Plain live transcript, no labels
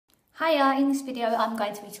Hiya, in this video I'm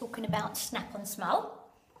going to be talking about Snap-on Smile.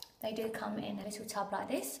 They do come in a little tub like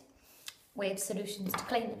this with solutions to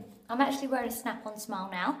clean them. I'm actually wearing a Snap-on Smile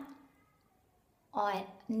now. I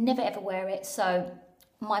never ever wear it, so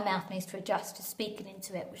my mouth needs to adjust to speaking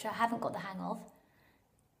into it, which I haven't got the hang of,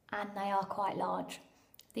 and they are quite large.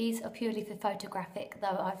 These are purely for photographic,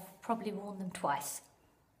 though I've probably worn them twice.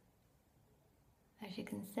 As you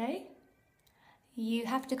can see, you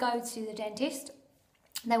have to go to the dentist.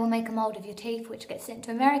 They will make a mould of your teeth, which gets sent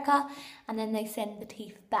to America, and then they send the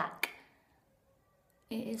teeth back.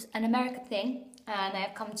 It is an American thing, and they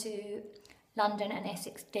have come to London and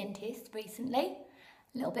Essex dentists recently.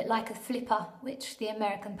 A little bit like a flipper, which the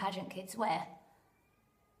American pageant kids wear.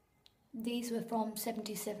 These were from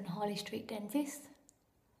 77 Harley St Dentist.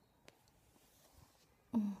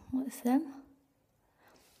 What's them?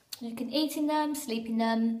 You can eat in them, sleep in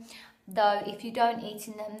them. Though if you don't eat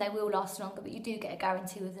in them, they will last longer, but you do get a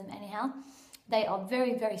guarantee with them anyhow. They are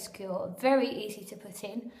very, very secure, very easy to put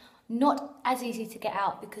in, not as easy to get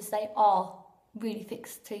out because they are really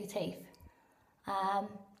fixed to your teeth.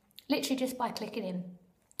 Literally just by clicking in,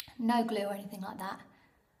 no glue or anything like that.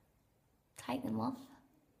 Take them off.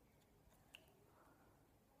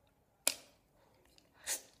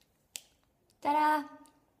 Ta-da!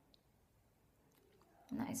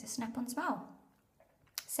 And that is a Snap-on Smile.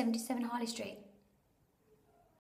 77 Harley Street.